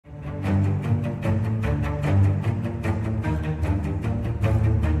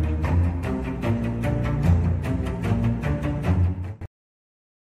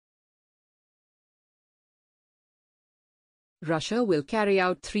Russia will carry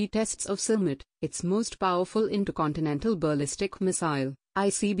out 3 tests of Sarmat, its most powerful intercontinental ballistic missile,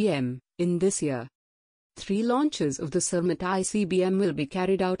 ICBM, in this year. 3 launches of the Sarmat ICBM will be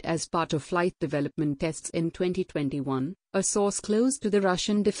carried out as part of flight development tests in 2021, a source close to the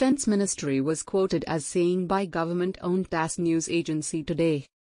Russian Defense Ministry was quoted as saying by government-owned TASS news agency today.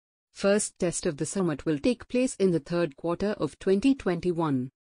 First test of the Sarmat will take place in the third quarter of 2021.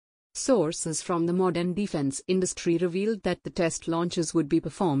 Sources from the modern defense industry revealed that the test launches would be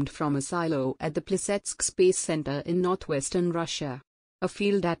performed from a silo at the Plesetsk Space Center in northwestern Russia. A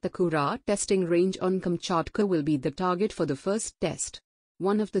field at the Kura testing range on Kamchatka will be the target for the first test.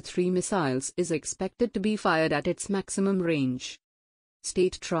 One of the 3 missiles is expected to be fired at its maximum range.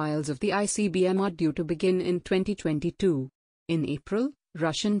 State trials of the ICBM are due to begin in 2022. In April,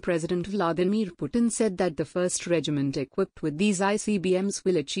 Russian President Vladimir Putin said that the first regiment equipped with these ICBMs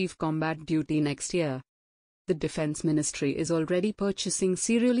will achieve combat duty next year. The Defense Ministry is already purchasing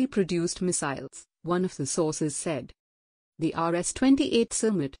serially produced missiles, one of the sources said. The RS-28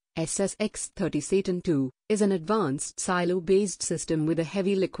 Sarmat, SSX-30 Satan II, is an advanced silo-based system with a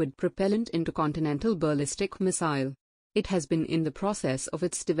heavy liquid-propellant intercontinental ballistic missile. It has been in the process of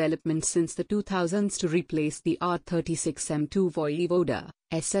its development since the 2000s to replace the R-36M2 Voyevoda,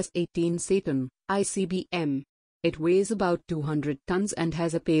 SS-18 Satan, ICBM. It weighs about 200 tons and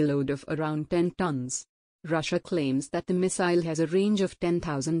has a payload of around 10 tons. Russia claims that the missile has a range of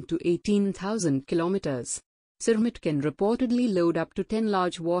 10,000 to 18,000 kilometers. Sarmat can reportedly load up to 10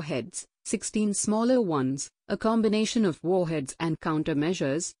 large warheads, 16 smaller ones, a combination of warheads and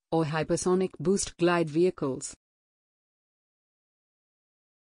countermeasures, or hypersonic boost glide vehicles.